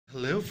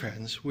Hello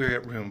friends, we're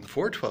at room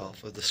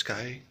 412 of the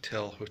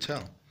Skytel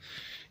Hotel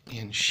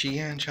in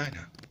Xian,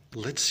 China.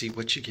 Let's see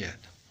what you get.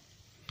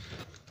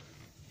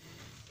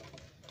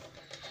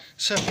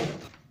 So,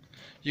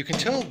 you can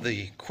tell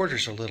the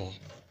quarters are a little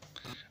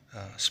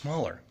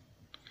smaller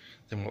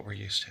than what we're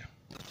used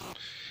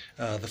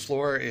to. The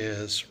floor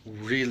is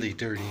really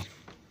dirty.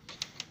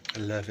 I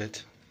love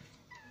it.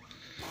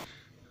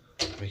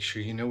 Make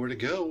sure you know where to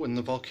go when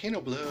the volcano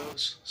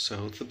blows.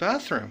 So the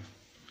bathroom.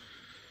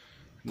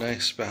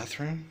 Nice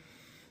bathroom,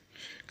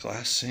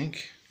 glass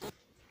sink,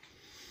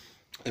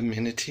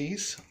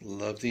 amenities,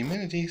 love the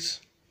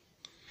amenities,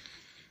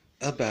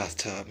 a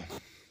bathtub,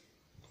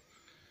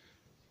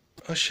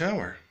 a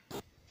shower,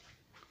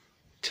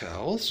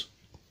 towels,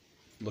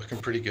 looking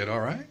pretty good,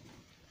 all right.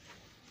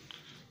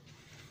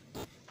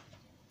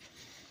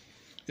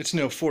 It's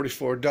no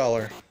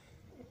 $44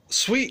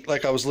 suite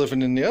like I was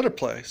living in the other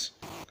place.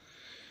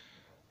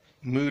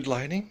 Mood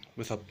lighting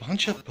with a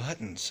bunch of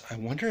buttons. I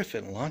wonder if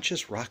it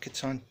launches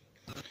rockets on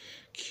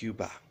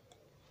Cuba.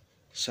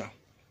 So,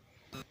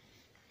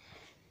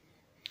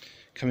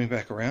 coming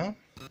back around,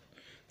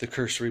 the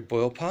cursory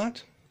boil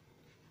pot,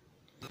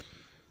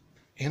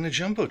 and a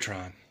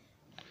jumbotron.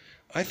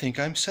 I think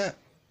I'm set.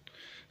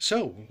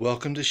 So,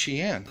 welcome to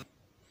Xian.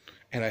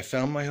 And I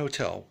found my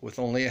hotel with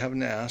only having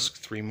to ask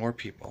 3 more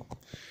people.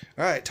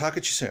 All right, talk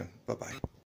at you soon. Bye-bye.